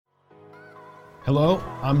Hello,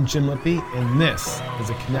 I'm Jim Lippy, and this is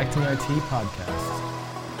a Connecting IT podcast.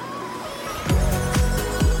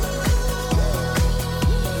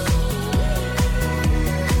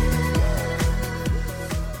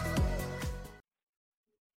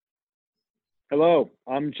 Hello,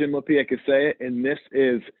 I'm Jim Lippy at Kaseya, and this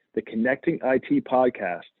is the Connecting IT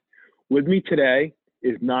podcast. With me today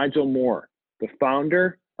is Nigel Moore, the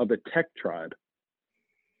founder of the Tech Tribe.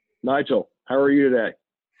 Nigel, how are you today?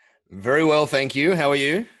 Very well, thank you. How are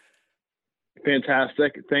you?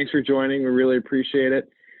 Fantastic. Thanks for joining. We really appreciate it.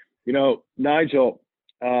 You know, Nigel,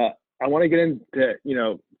 I want to get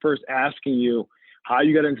into, first asking you how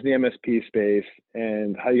you got into the MSP space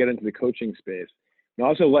and how you got into the coaching space. And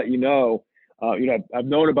also let you know, I've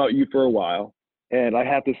known about you for a while, and I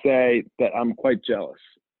have to say that I'm quite jealous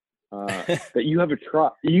that you have a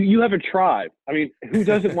tribe. You have a tribe. I mean, who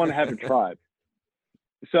doesn't want to have a tribe?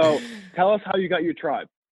 So tell us how you got your tribe.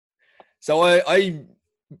 So I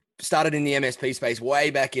started in the MSP space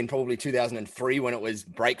way back in probably 2003 when it was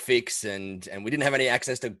break fix and we didn't have any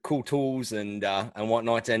access to cool tools and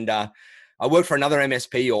whatnot. And I worked for another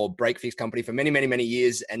MSP or break fix company for many, many, many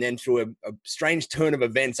years. And then through a strange turn of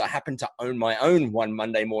events, I happened to own my own one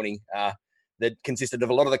Monday morning that consisted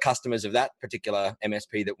of a lot of the customers of that particular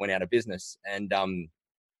MSP that went out of business. And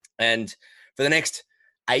for the next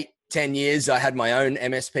 8-10 years, I had my own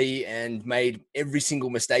MSP and made every single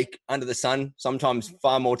mistake under the sun, sometimes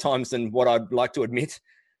far more times than what I'd like to admit,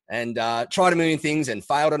 and tried a million things and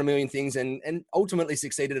failed on a million things and ultimately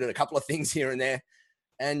succeeded at a couple of things here and there.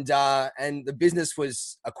 And the business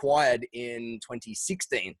was acquired in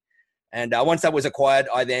 2016. And once that was acquired,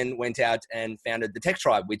 I then went out and founded the Tech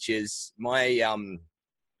Tribe, which is my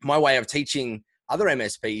way of teaching other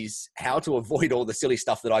MSPs how to avoid all the silly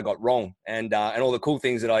stuff that I got wrong and all the cool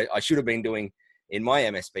things that I should have been doing in my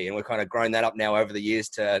MSP. And we're kind of grown that up now over the years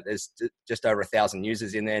to there's just over 1,000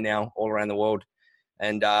 users in there now all around the world.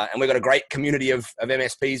 And we've got a great community of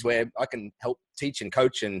MSPs where I can help teach and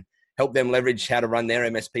coach and help them leverage how to run their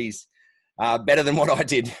MSPs better than what I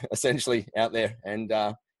did essentially out there. And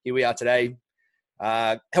here we are today,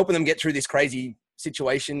 helping them get through this crazy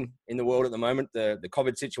situation in the world at the moment, the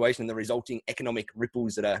COVID situation and the resulting economic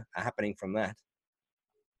ripples that are happening from that.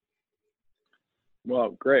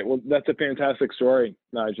 Well, great. Well, that's a fantastic story,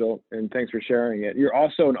 Nigel, and thanks for sharing it. You're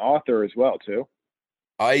also an author as well, too.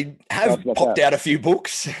 I have popped out a few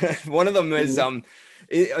books. One of them is,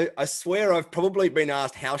 I swear I've probably been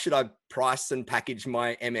asked, how should I price and package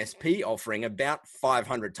my MSP offering about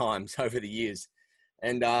 500 times over the years.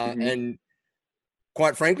 And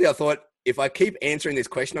quite frankly, I thought, if I keep answering this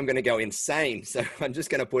question, I'm going to go insane. So I'm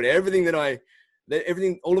just going to put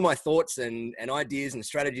all of my thoughts and ideas and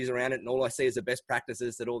strategies around it, and all I see is the best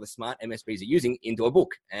practices that all the smart MSPs are using into a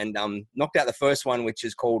book. And knocked out the first one, which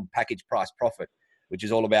is called Package, Price, Profit, which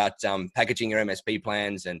is all about packaging your MSP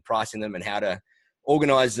plans and pricing them and how to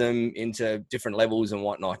organize them into different levels and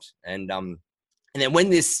whatnot. And then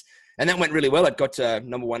that went really well. It got to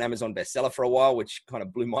 #1 Amazon bestseller for a while, which kind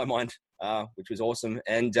of blew my mind, which was awesome.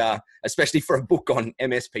 And especially for a book on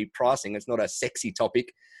MSP pricing, it's not a sexy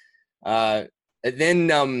topic.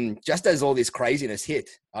 Then just as all this craziness hit,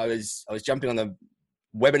 I was jumping on the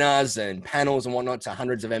webinars and panels and whatnot to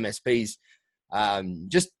hundreds of MSPs,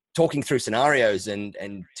 just talking through scenarios and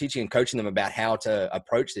teaching and coaching them about how to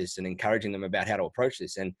approach this and encouraging them about how to approach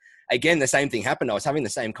this. And again, the same thing happened. I was having the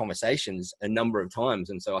same conversations a number of times.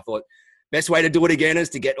 And so I thought, best way to do it again is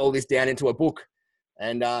to get all this down into a book.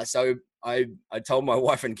 And so I told my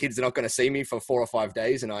wife and kids they're not going to see me for 4 or 5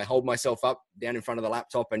 days. And I hold myself up down in front of the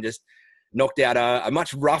laptop and just knocked out a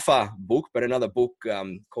much rougher book, but another book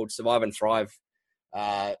called Survive and Thrive,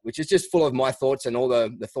 which is just full of my thoughts and all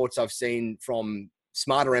the thoughts I've seen from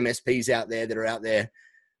smarter MSPs out there that are out there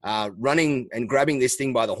running and grabbing this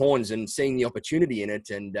thing by the horns and seeing the opportunity in it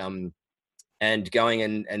and going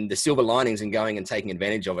and the silver linings and going and taking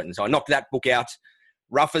advantage of it. And so I knocked that book out,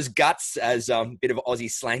 rough as guts, as a bit of Aussie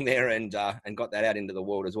slang there, and got that out into the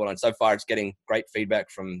world as well. And so far it's getting great feedback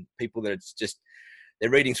from people that it's just, they're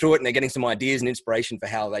reading through it and they're getting some ideas and inspiration for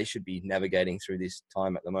how they should be navigating through this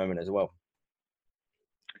time at the moment as well.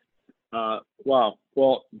 Wow.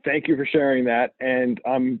 Well, thank you for sharing that. And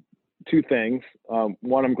two things.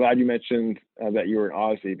 One, I'm glad you mentioned that you were an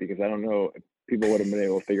Aussie, because I don't know if people would have been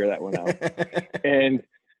able to figure that one out.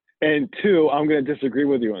 and two, I'm going to disagree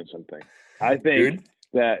with you on something. I think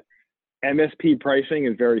that MSP pricing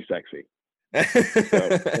is very sexy.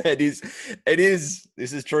 It is.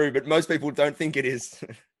 This is true, but most people don't think it is.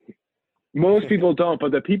 Most people don't,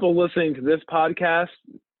 but the people listening to this podcast,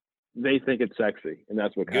 they think it's sexy, and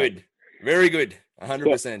that's what counts. Good. Very good.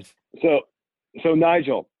 100%. So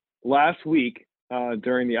Nigel, last week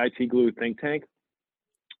during the IT Glue think tank,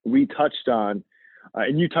 we touched on,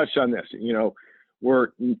 and you touched on this. You know, we're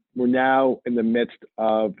now in the midst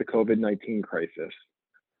of the COVID-19 crisis,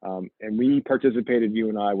 and we participated, you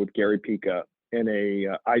and I, with Gary Pica in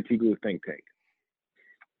a IT Glue think tank,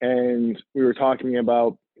 and we were talking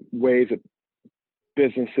about ways that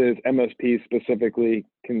businesses, MSPs specifically,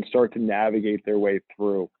 can start to navigate their way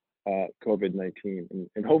through COVID-19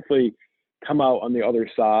 and hopefully come out on the other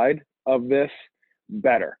side of this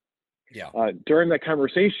better. Yeah. During that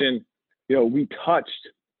conversation, you know, we touched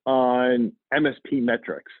on MSP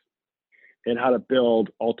metrics and how to build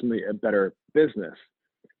ultimately a better business.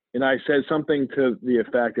 And I said something to the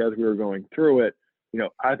effect as we were going through it, you know,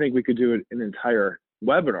 I think we could do an entire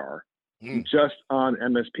webinar just on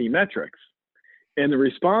MSP metrics. And the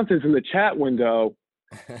responses in the chat window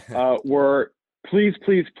were, please,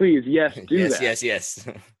 please, please, yes, do that. Yes.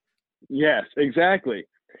 Yes, exactly.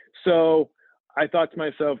 So I thought to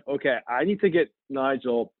myself, okay, I need to get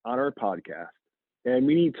Nigel on our podcast, and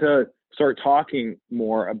we need to start talking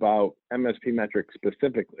more about MSP metrics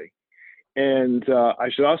specifically. And I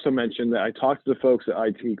should also mention that I talked to the folks at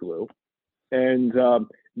IT Glue, and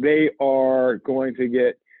they are going to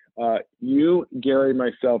get you, Gary,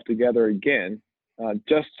 myself together again,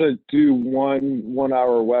 just to do one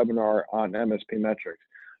hour webinar on MSP metrics.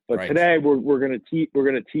 But right. Today we're going to tease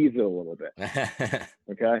it a little bit.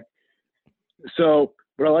 Okay. So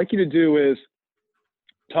what I'd like you to do is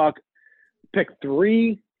pick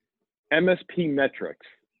 3 MSP metrics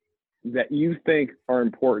that you think are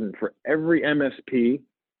important for every MSP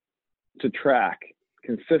to track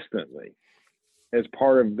consistently as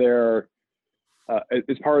part of their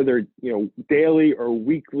you know, daily or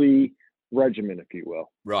weekly regimen, if you will.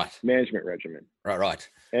 Right. Management regimen. Right.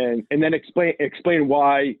 And then explain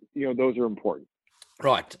why, you know, those are important.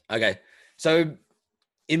 Right. Okay. So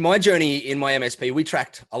in my journey in my MSP, we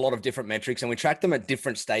tracked a lot of different metrics, and we tracked them at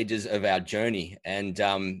different stages of our journey. And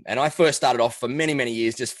I first started off for many, many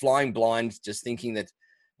years just flying blind, just thinking that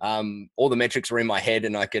all the metrics were in my head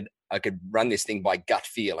and I could run this thing by gut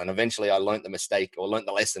feel. And eventually I learned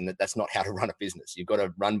the lesson that that's not how to run a business. You've got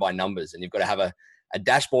to run by numbers, and you've got to have a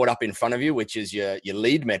dashboard up in front of you, which is your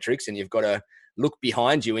lead metrics, and you've got to look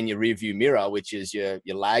behind you in your rearview mirror, which is your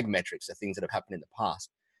lag metrics, the things that have happened in the past.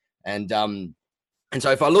 And so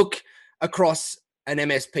if I look across an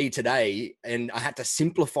MSP today and I had to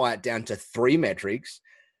simplify it down to 3 metrics,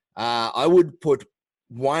 I would put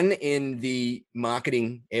 1 in the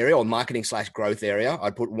marketing area or marketing/growth area.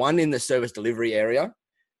 I'd put 1 in the service delivery area,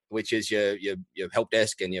 which is your help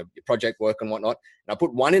desk and your project work and whatnot. And I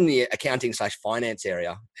put 1 in the accounting/finance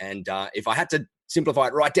area. And if I had to simplify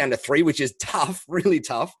it right down to 3, which is tough, really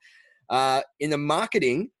tough, in the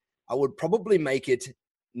marketing, I would probably make it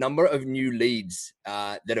number of new leads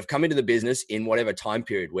that have come into the business in whatever time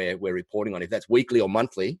period we're reporting on. If that's weekly or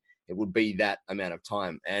monthly, it would be that amount of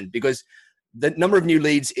time. And because the number of new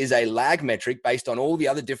leads is a lag metric based on all the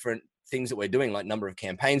other different things that we're doing, like number of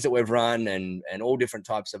campaigns that we've run and all different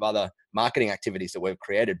types of other marketing activities that we've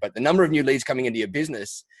created. But the number of new leads coming into your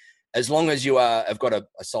business, as long as you have got a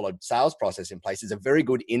solid sales process in place, is a very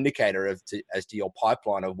good indicator as to your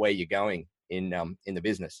pipeline of where you're going in the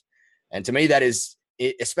business. And to me, that is,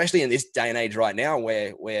 especially in this day and age right now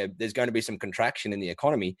where there's going to be some contraction in the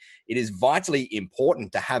economy, it is vitally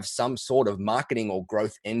important to have some sort of marketing or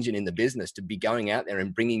growth engine in the business to be going out there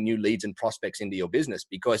and bringing new leads and prospects into your business.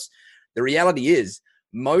 Because the reality is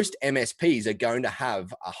most MSPs are going to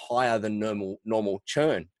have a higher than normal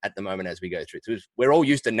churn at the moment as we go through. We're all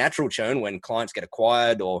used to natural churn when clients get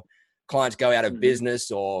acquired or clients go out of business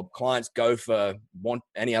or clients go for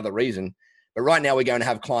any other reason. But right now we're going to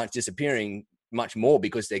have clients disappearing much more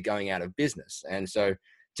because they're going out of business. And so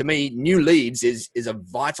to me, new leads is a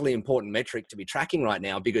vitally important metric to be tracking right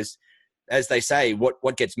now, because as they say,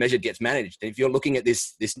 what gets measured gets managed. If you're looking at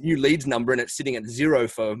this new leads number and it's sitting at 0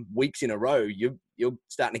 for weeks in a row, you're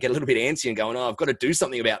starting to get a little bit antsy and going, I've got to do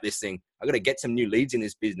something about this thing. I've got to get some new leads in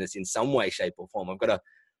this business in some way, shape or form. I've got to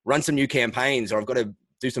run some new campaigns, or I've got to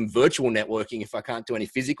do some virtual networking if I can't do any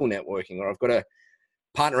physical networking, or I've got to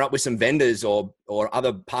partner up with some vendors or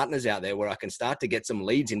other partners out there where I can start to get some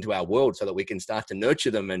leads into our world so that we can start to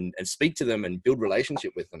nurture them and speak to them and build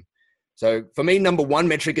relationship with them. So for me, number 1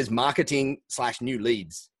 metric is marketing/new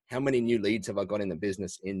leads. How many new leads have I got in the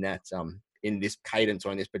business in that, in this cadence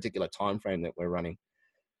or in this particular time frame that we're running?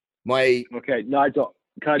 Okay, Nigel,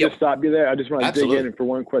 can I just stop you there? I just want to dig in for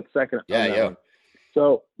one quick second. Yeah.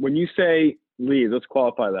 So when you say leads, let's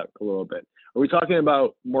qualify that a little bit. Are we talking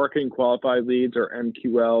about marketing qualified leads or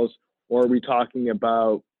MQLs, or are we talking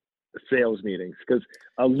about sales meetings? Because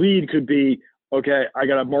a lead could be okay, I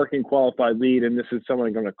got a marketing qualified lead and this is someone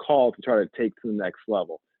I'm going to call to try to take to the next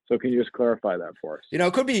level. So can you just clarify that for us?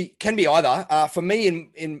 It can be either. For me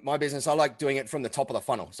in my business, I like doing it from the top of the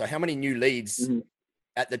funnel. So how many new leads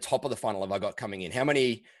at the top of the funnel have I got coming in? How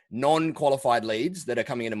many non-qualified leads that are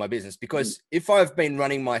coming into my business? Because if I've been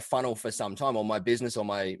running my funnel for some time, or my business or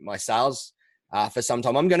my sales for some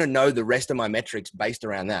time, I'm going to know the rest of my metrics based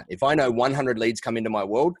around that. If I know 100 leads come into my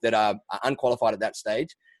world that are unqualified at that stage,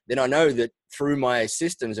 then I know that through my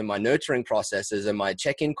systems and my nurturing processes and my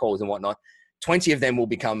check-in calls and whatnot, 20 of them will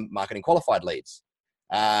become marketing qualified leads.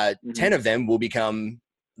 10 of them will become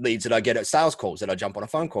leads that I get at sales calls that I jump on a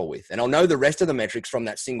phone call with. And I'll know the rest of the metrics from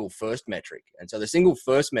that single first metric. And so the single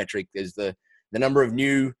first metric is the number of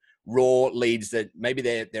new raw leads that maybe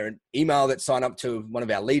they're an email that sign up to one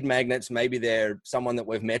of our lead magnets. Maybe they're someone that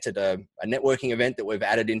we've met at a networking event that we've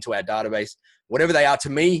added into our database. Whatever they are, to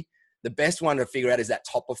me, the best one to figure out is that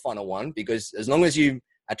top of funnel one, because as long as you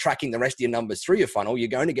are tracking the rest of your numbers through your funnel, you're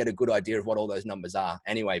going to get a good idea of what all those numbers are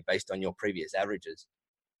anyway, based on your previous averages.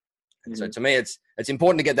 And so to me, it's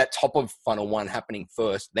important to get that top of funnel one happening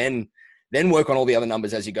first, then work on all the other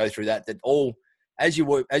numbers as you go through that all, as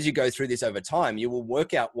you go through this over time, you will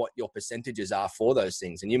work out what your percentages are for those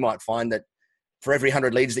things. And you might find that for every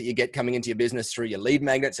 100 leads that you get coming into your business through your lead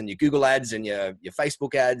magnets and your Google ads and your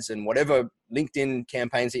Facebook ads and whatever LinkedIn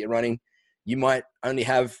campaigns that you're running, you might only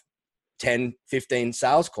have 10, 15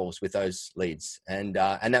 sales calls with those leads. And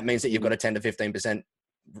that means that you've got a 10 to 15%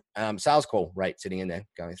 sales call rate sitting in there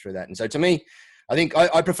going through that. And so to me, I think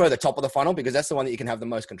I prefer the top of the funnel, because that's the one that you can have the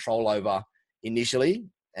most control over initially.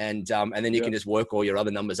 And then you can just work all your other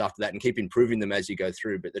numbers after that and keep improving them as you go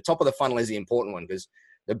through. But the top of the funnel is the important one, because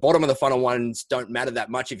the bottom of the funnel ones don't matter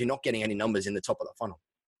that much if you're not getting any numbers in the top of the funnel.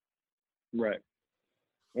 Right.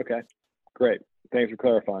 Okay, great. Thanks for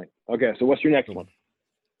clarifying. Okay, so what's your next one?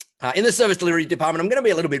 In the service delivery department, I'm going to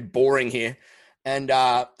be a little bit boring here and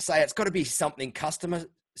say it's got to be something customer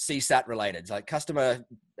CSAT related, like customer,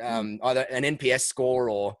 either an NPS score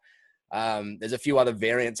or there's a few other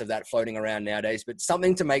variants of that floating around nowadays, but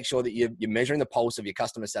something to make sure that you're measuring the pulse of your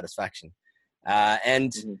customer satisfaction.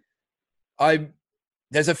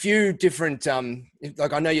 There's a few different,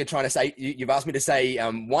 like I know you're trying to say, you've asked me to say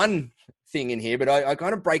one thing in here, but I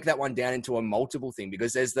kind of break that one down into a multiple thing,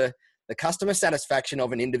 because there's the customer satisfaction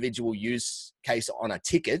of an individual use case on a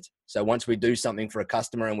ticket. So once we do something for a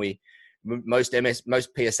customer and most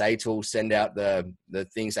PSA tools send out the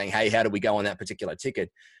thing saying, hey, how do we go on that particular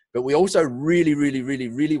ticket? But we also really, really, really,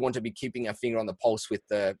 really want to be keeping our finger on the pulse with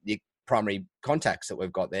the primary contacts that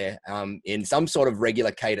we've got there in some sort of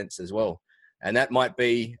regular cadence as well. And that might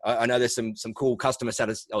be, I know there's some cool customer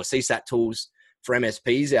or CSAT tools for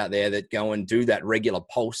MSPs out there that go and do that regular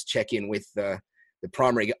pulse check-in with the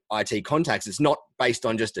primary IT contacts. It's not based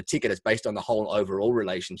on just a ticket, it's based on the whole overall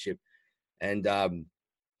relationship. And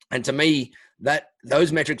to me,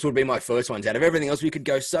 those metrics would be my first ones. Out of everything else, we could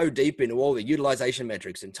go so deep into all the utilization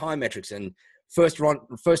metrics and time metrics and first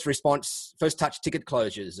response, first touch ticket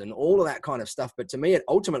closures and all of that kind of stuff. But to me, it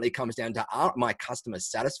ultimately comes down to, are my customers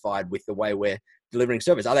satisfied with the way we're delivering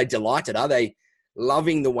service? Are they delighted? Are they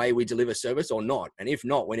loving the way we deliver service or not? And if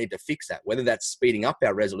not, we need to fix that, whether that's speeding up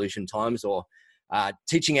our resolution times or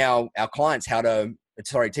teaching our clients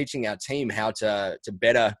teaching our team how to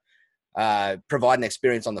better provide an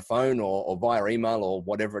experience on the phone or via email or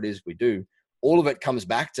whatever it is we do. All of it comes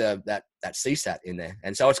back to that CSAT in there.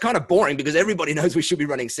 And so it's kind of boring because everybody knows we should be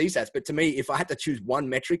running CSATs. But to me, if I had to choose one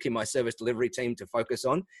metric in my service delivery team to focus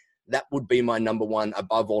on, that would be my number one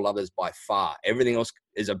above all others by far. Everything else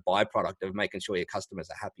is a byproduct of making sure your customers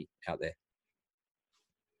are happy out there.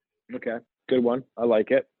 Okay, good one. I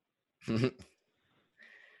like it. And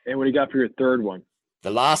what do you got for your third one?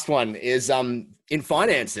 The last one is in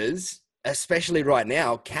finances, especially right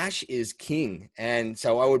now, cash is king. And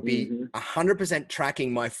so I would be 100%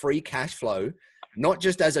 tracking my free cash flow, not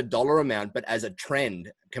just as a dollar amount, but as a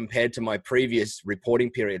trend compared to my previous reporting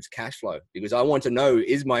period's cash flow. Because I want to know,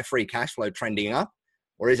 is my free cash flow trending up,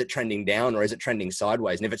 or is it trending down, or is it trending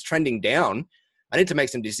sideways? And if it's trending down, I need to make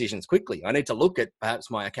some decisions quickly. I need to look at perhaps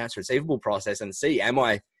my accounts receivable process and see,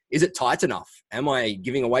 is it tight enough? Am I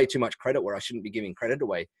giving away too much credit where I shouldn't be giving credit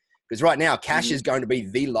away? Because right now, cash is going to be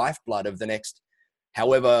the lifeblood of the next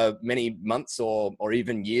however many months or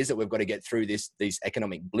even years that we've got to get through these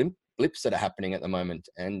economic blips that are happening at the moment.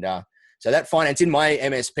 And so that finance in my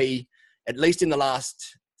MSP, at least in the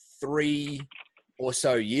last 3 or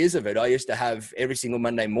so years of it, I used to have every single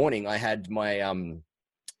Monday morning, I had my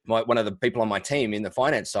one of the people on my team in the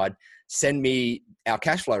finance side send me our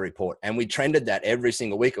cash flow report, and we trended that every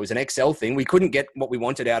single week. It was an Excel thing. We couldn't get what we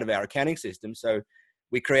wanted out of our accounting system, so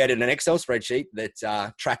we created an Excel spreadsheet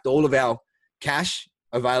that tracked all of our cash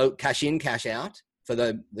available, cash in, cash out for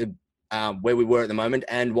the where we were at the moment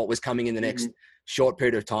and what was coming in the next short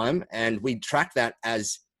period of time. And we tracked that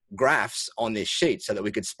as graphs on this sheet so that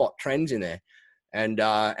we could spot trends in there. And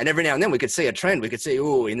every now and then we could see a trend. We could see,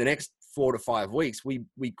 oh, in the next 4 to 5 weeks, we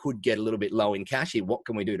could get a little bit low in cash here. What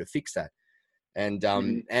can we do to fix that? And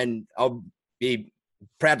and I'll be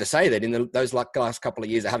proud to say that in those last couple of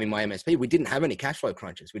years of having my MSP, we didn't have any cash flow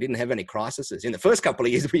crunches. We didn't have any crises. In the first couple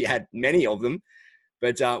of years, we had many of them.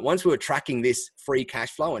 But once we were tracking this free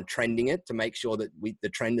cash flow and trending it to make sure that the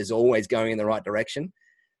trend is always going in the right direction,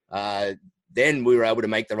 then we were able to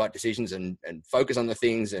make the right decisions and focus on the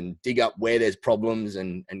things and dig up where there's problems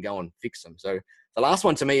and go and fix them. So the last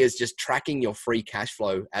one to me is just tracking your free cash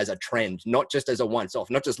flow as a trend, not just as a once-off,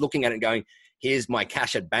 not just looking at it and going, here's my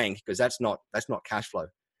cash at bank, because that's not cash flow.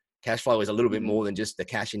 Cash flow is a little bit more than just the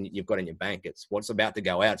cash you've got in your bank. It's what's about to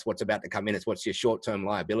go out. It's what's about to come in. It's what's your short-term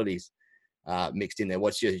liabilities mixed in there.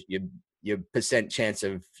 What's your percent chance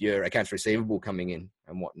of your accounts receivable coming in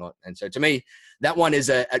and whatnot. And so to me, that one is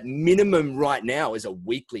at minimum right now is a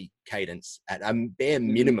weekly cadence. At a bare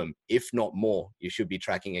minimum, if not more, you should be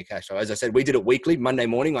tracking your cash. So as I said, we did it weekly. Monday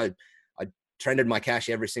morning, I trended my cash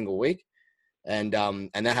every single week. And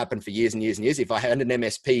that happened for years and years and years. If I had an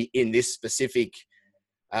MSP in this specific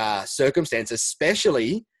circumstance,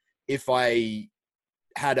 especially if I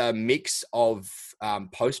had a mix of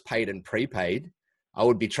postpaid and prepaid, I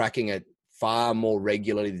would be tracking it far more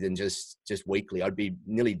regularly than just weekly. I'd be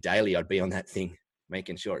nearly daily. I'd be on that thing,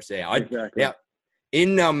 making sure it's there. Exactly. Yeah.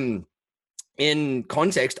 In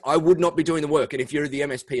context, I would not be doing the work. And if you're the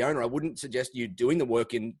MSP owner, I wouldn't suggest you doing the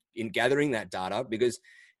work in gathering that data, because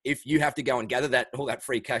if you have to go and gather all that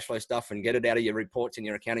free cash flow stuff and get it out of your reports in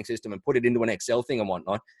your accounting system and put it into an Excel thing and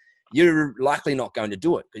whatnot, you're likely not going to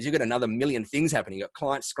do it because you've got another million things happening. You've got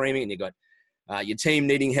clients screaming and you've got your team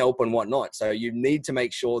needing help and whatnot. So you need to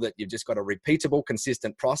make sure that you've just got a repeatable,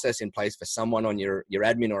 consistent process in place for someone on your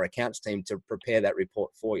admin or accounts team to prepare that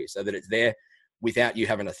report for you so that it's there without you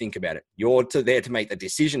having to think about it. You're there to make the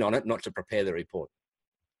decision on it, not to prepare the report.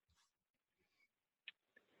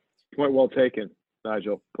 Point well taken,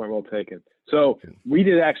 Nigel. Point well taken. So we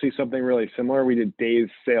did actually something really similar. We did days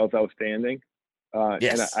sales outstanding.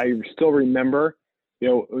 Yes. And I still remember,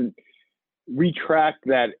 we tracked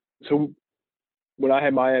that. So when I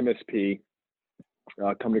had my MSP,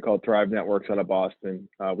 a company called Thrive Networks out of Boston,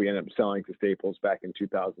 we ended up selling to Staples back in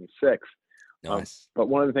 2006. Nice. But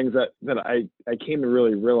one of the things that I came to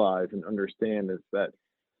really realize and understand is that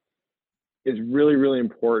it's really, really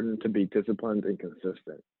important to be disciplined and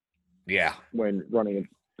consistent. Yeah. When running a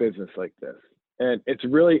business like this. And it's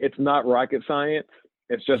not rocket science.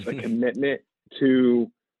 It's just a commitment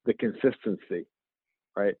to the consistency,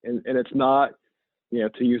 right? And it's not,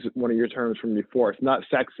 to use one of your terms from before, it's not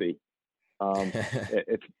sexy.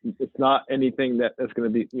 It's not anything that's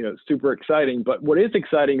going to be, super exciting. But what is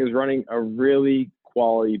exciting is running a really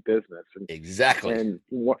quality business. And, exactly. And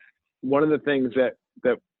one of the things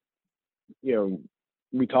that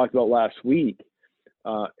we talked about last week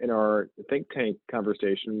in our think tank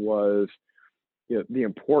conversation was, the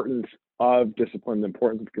importance of discipline, the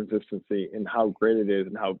importance of consistency, and how great it is,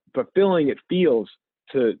 and how fulfilling it feels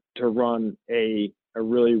to run a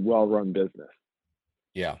really well-run business.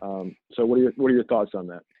 Yeah. So what are your thoughts on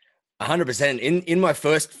that? 100%. In my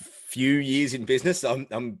first few years in business,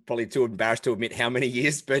 I'm probably too embarrassed to admit how many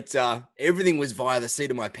years, but everything was via the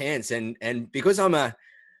seat of my pants, and because I'm a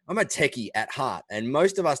techie at heart, and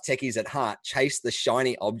most of us techies at heart chase the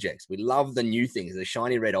shiny objects. We love the new things, the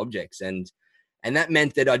shiny red objects, and that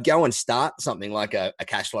meant that I'd go and start something like a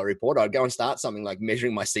cash flow report. I'd go and start something like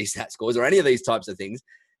measuring my CSAT scores or any of these types of things.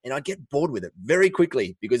 And I'd get bored with it very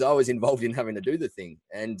quickly because I was involved in having to do the thing.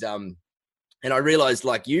 And I realized,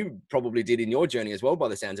 like you probably did in your journey as well, by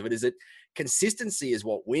the sounds of it, is that consistency is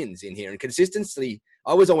what wins in here. And consistency,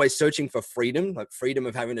 I was always searching for freedom, like freedom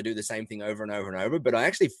of having to do the same thing over and over and over. But I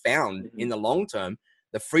actually found in the long term,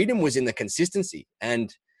 the freedom was in the consistency.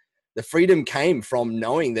 And the freedom came from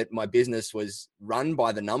knowing that my business was run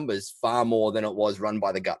by the numbers far more than it was run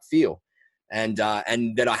by the gut feel. And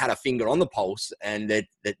that I had a finger on the pulse, and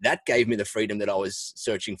that gave me the freedom that I was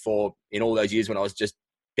searching for in all those years when I was just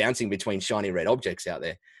bouncing between shiny red objects out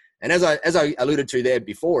there. And as I alluded to there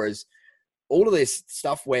before, is all of this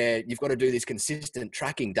stuff where you've got to do this consistent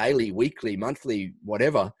tracking daily, weekly, monthly,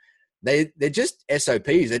 whatever. They're just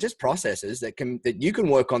SOPs. They're just processes that you can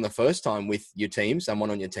work on the first time with your team,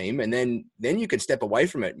 someone on your team, and then you can step away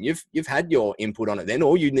from it. And you've had your input on it. Then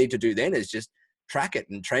all you need to do then is just track it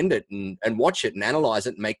and trend it and watch it and analyze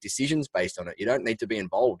it and make decisions based on it. You don't need to be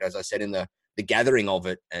involved, as I said in the the gathering of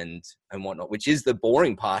it and whatnot, which is the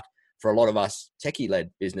boring part for a lot of us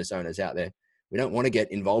techie-led business owners out there. We don't want to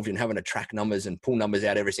get involved in having to track numbers and pull numbers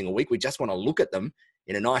out every single week. We just want to look at them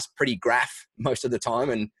in a nice, pretty graph most of the time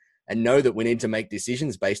and know that we need to make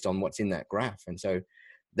decisions based on what's in that graph. And so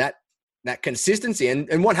that consistency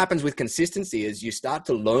and what happens with consistency is you start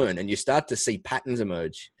to learn and you start to see patterns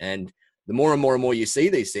emerge. And the more and more and more you see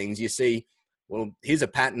these things, you see, well, here's a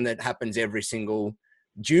pattern that happens every single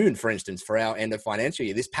June, for instance, for our end of financial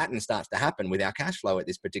year. This pattern starts to happen with our cash flow at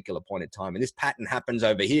this particular point in time. And this pattern happens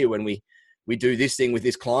over here when we do this thing with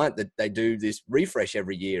this client, that they do this refresh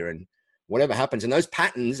every year and whatever happens. And those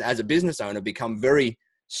patterns as a business owner become very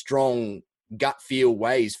strong gut feel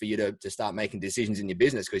ways for you to start making decisions in your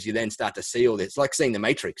business, because you then start to see all this. It's like seeing the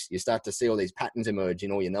matrix. You start to see all these patterns emerge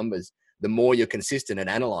in all your numbers the more you're consistent at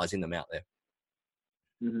analyzing them out there.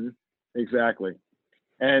 Mm-hmm. Exactly.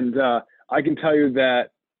 And I can tell you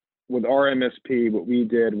that with our MSP, what we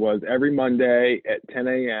did was every Monday at 10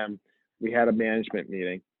 a.m., we had a management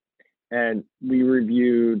meeting. And we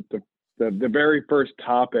reviewed the very first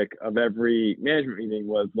topic of every management meeting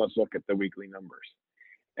was, let's look at the weekly numbers.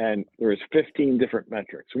 And there was 15 different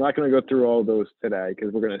metrics. We're not going to go through all those today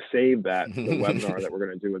because we're going to save that for the webinar that we're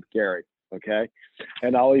going to do with Gary. Okay.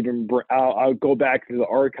 And I'll go back to the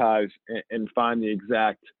archives and find the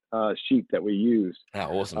exact sheet that we used.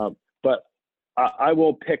 Awesome. But I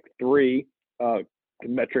will pick 3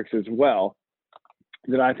 metrics as well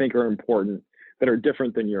that I think are important, that are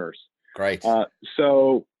different than yours. Great.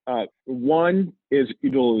 So one is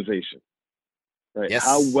utilization, right? Yes.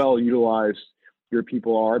 How well utilized your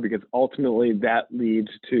people are, because ultimately that leads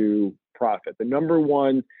to profit. The number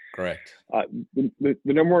one, correct. The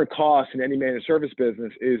number one cost in any managed service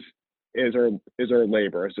business is our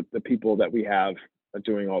labor, is the people that we have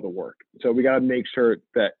doing all the work. So we got to make sure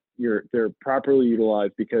that they're properly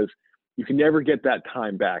utilized, because you can never get that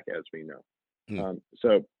time back, as we know.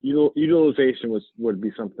 So utilization would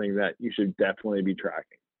be something that you should definitely be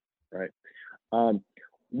tracking, right?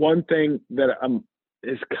 One thing that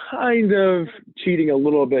is kind of cheating a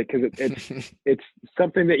little bit, because it's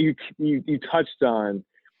something that you touched on,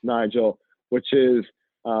 Nigel, which is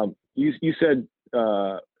you said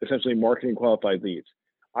essentially marketing qualified leads.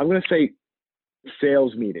 I'm going to say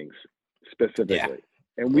sales meetings specifically,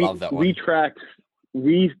 and we track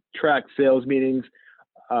sales meetings.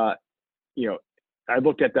 I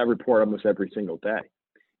looked at that report almost every single day,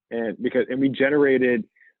 and we generated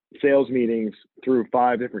sales meetings through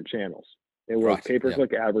 5 different channels. It was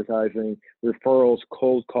pay-per-click advertising, referrals,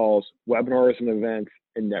 cold calls, webinars and events,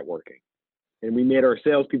 and networking. And we made our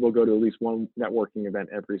salespeople go to at least one networking event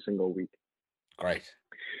every single week. Great.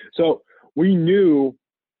 So we knew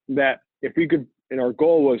that if we could, and our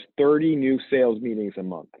goal was 30 new sales meetings a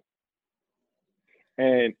month.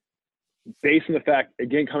 And based on the fact,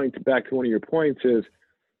 again, coming back to one of your points is,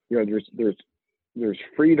 there's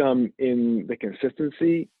freedom in the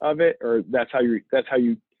consistency of it, or that's how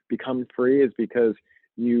you become free, is because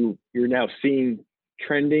you're now seeing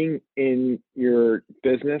trending in your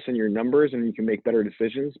business and your numbers, and you can make better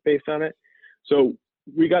decisions based on it. So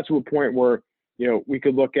we got to a point where, we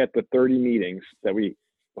could look at the 30 meetings that we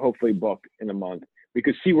hopefully book in a month. We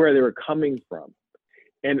could see where they were coming from.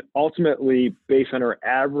 And ultimately, based on our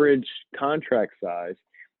average contract size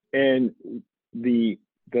and the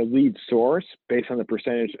lead source, based on the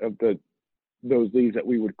percentage of those leads that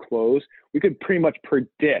we would close, we could pretty much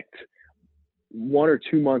predict 1 or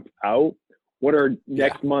 2 months out what our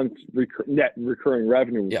next month's net recurring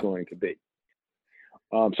revenue was going to be.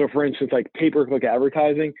 So, for instance, like pay-per-click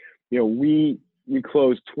advertising, we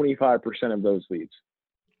closed 25% of those leads,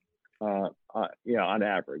 on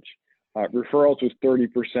average. Referrals was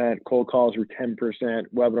 30%, cold calls were 10%,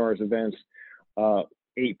 webinars, events, 8%,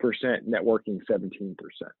 networking 17%.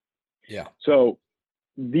 Yeah. So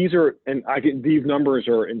these numbers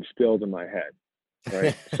are instilled in my head,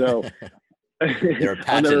 right? So they're a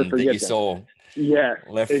pattern that you saw. Yeah,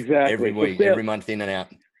 left exactly. Every week, so every month, in and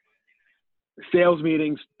out. Sales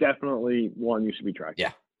meetings, definitely one you should be tracking.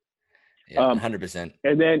 Yeah. 100%.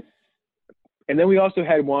 And then we also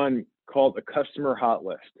had one called a customer hot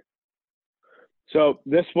list. So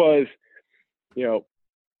this was,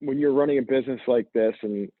 when you're running a business like this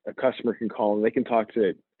and a customer can call and they can talk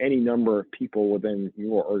to any number of people within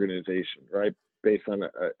your organization, right? Based on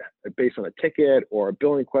a ticket or a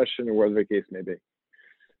billing question or whatever the case may be.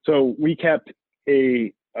 So we kept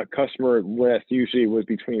a customer list, usually it was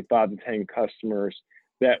between 5 to 10 customers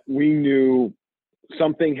that we knew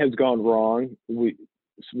something has gone wrong. We've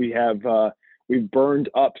burned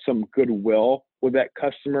up some goodwill with that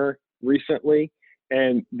customer recently,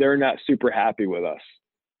 and they're not super happy with us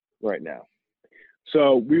right now.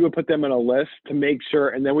 So we would put them on a list to make sure,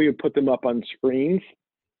 and then we would put them up on screens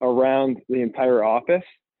around the entire office.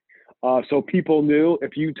 So people knew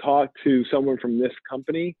if you talk to someone from this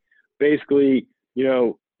company, basically,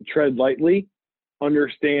 tread lightly,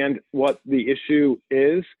 understand what the issue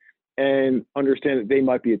is, and understand that they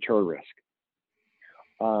might be a churn risk.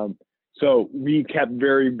 So we kept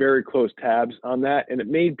very, very close tabs on that, and it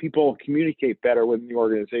made people communicate better within the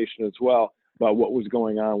organization as well about what was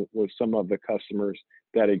going on with some of the customers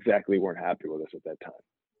that exactly weren't happy with us at that time.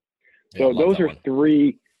 So those are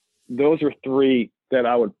three that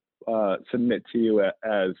I would submit to you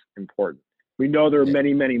as important. We know there are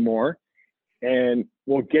many, many more, and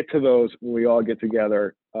we'll get to those when we all get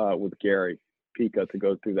together with Gary Pica to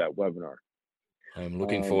go through that webinar. I'm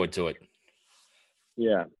looking forward to it.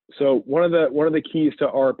 Yeah. So one of the keys to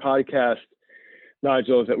our podcast,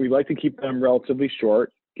 Nigel, is that we like to keep them relatively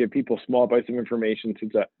short, give people small bites of information to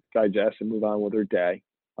digest and move on with their day.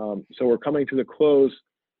 So we're coming to the close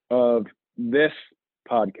of this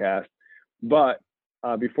podcast, but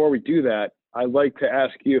before we do that, I'd like to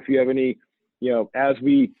ask you if you have any, as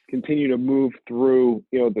we continue to move through,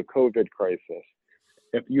 the COVID crisis,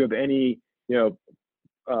 if you have any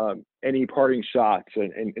parting shots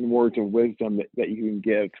and words of wisdom that you can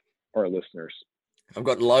give our listeners. I've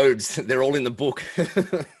got loads. They're all in the book.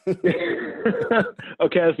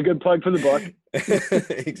 Okay, that's a good plug for the book.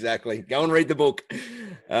 Exactly. Go and read the book.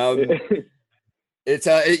 It's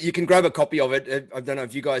you can grab a copy of it. I don't know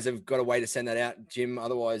if you guys have got a way to send that out, Jim.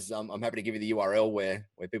 Otherwise, I'm happy to give you the URL where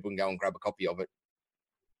people can go and grab a copy of it.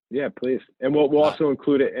 Yeah, please. And we'll also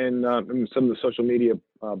include it in some of the social media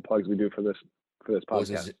plugs we do for this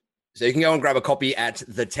podcast. So you can go and grab a copy at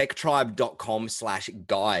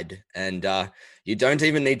thetectribe.com/guide. And you don't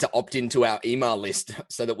even need to opt into our email list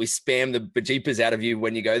so that we spam the bejeepers out of you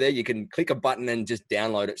when you go there. You can click a button and just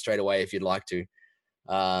download it straight away if you'd like to.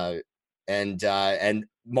 And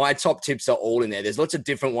my top tips are all in there. There's lots of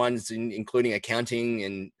different ones, including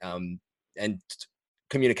accounting and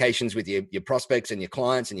communications with your prospects and your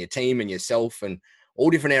clients and your team and yourself, and all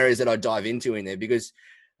different areas that I dive into in there, because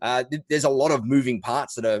there's a lot of moving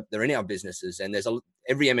parts that are in our businesses, and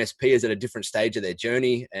every MSP is at a different stage of their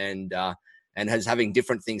journey and has having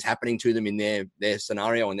different things happening to them in their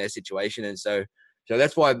scenario and their situation. And so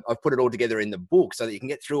that's why I've put it all together in the book so that you can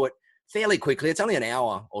get through it fairly quickly. It's only an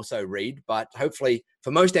hour or so read, but hopefully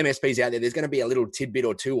for most MSPs out there's going to be a little tidbit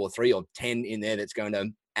or 2 or 3 or 10 in there that's going to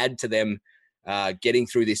add to them getting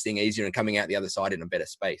through this thing easier and coming out the other side in a better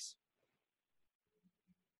space.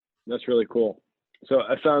 That's really cool. So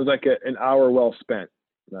it sounds like an hour well spent,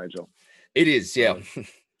 Nigel. It is, yeah.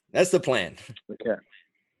 That's the plan.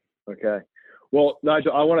 Okay. Well,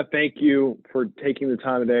 Nigel, I want to thank you for taking the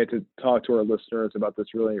time today to talk to our listeners about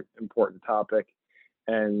this really important topic,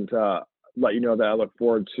 and let you know that I look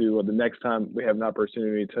forward to the next time we have an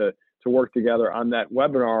opportunity to work together on that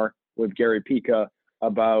webinar with Gary Pica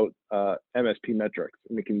about MSP metrics,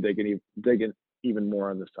 and we can dig in even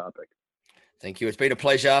more on this topic. Thank you. It's been a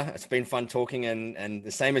pleasure. It's been fun talking, and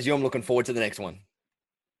the same as you, I'm looking forward to the next one.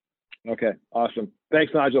 Okay, awesome.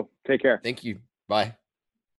 Thanks, Nigel. Take care. Thank you. Bye.